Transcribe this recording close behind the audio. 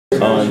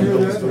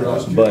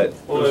But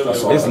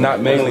it's not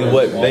mainly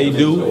what they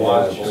do,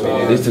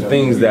 it's the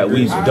things that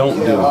we don't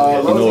do,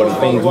 or the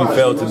things we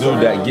fail to do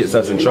that gets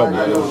us in trouble.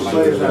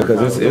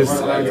 Because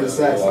it's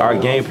our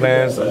game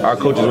plans, our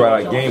coaches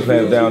write our game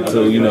plans down to,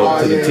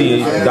 to the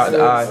T, dot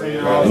the I,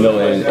 and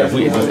if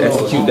we just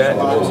execute that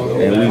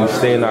and we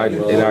stay in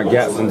our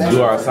gaps and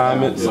do our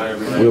assignments,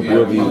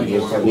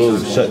 we'll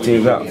shut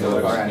teams out.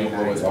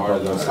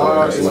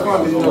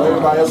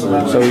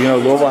 So,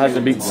 Louisville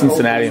hasn't beaten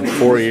Cincinnati in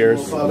 4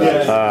 years.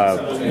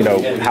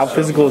 How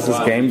physical is this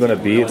game going to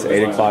be? It's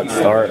 8 o'clock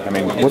start. I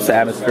mean, what's the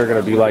atmosphere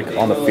going to be like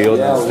on the field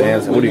and the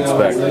stands? What do you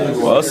expect?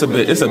 Well,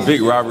 it's a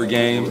big rivalry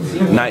game,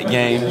 night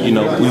game.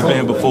 We've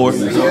been before,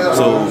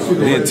 so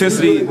the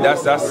intensity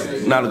that's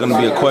not going to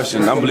be a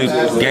question. I believe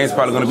the game's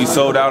probably going to be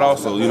sold out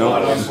also.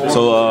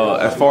 So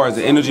as far as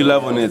the energy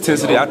level and the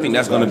intensity, I think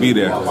that's going to be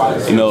there.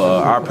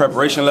 Our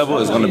preparation level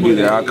is going to be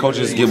there. Our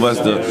coaches give us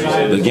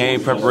the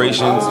game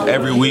preparations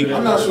every week.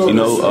 We're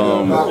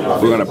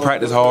going to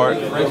practice hard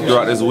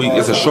throughout this week.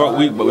 It's a short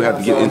week, but we have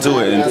to get into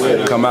it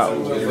and come out.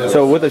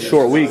 So with a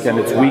short week and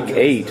it's week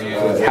 8,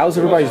 how's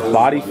everybody's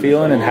body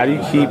feeling, and how do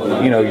you keep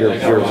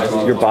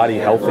your body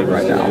healthy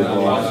right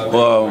now?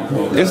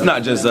 Well, it's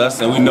not just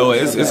us, and we know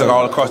it's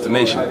all across the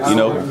nation,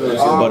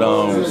 But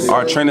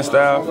our training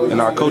staff and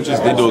our coaches,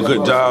 they do a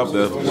good job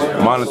of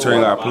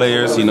monitoring our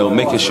players,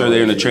 making sure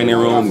they're in the training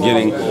room,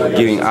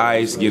 getting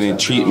ice, getting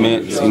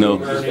treatments,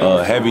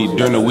 heavy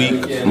during the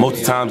week,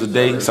 multiple times a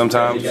day,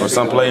 sometimes for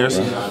some players,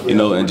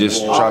 and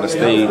just try to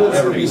stay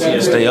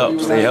up,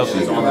 stay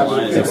healthy.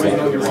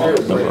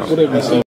 No problem.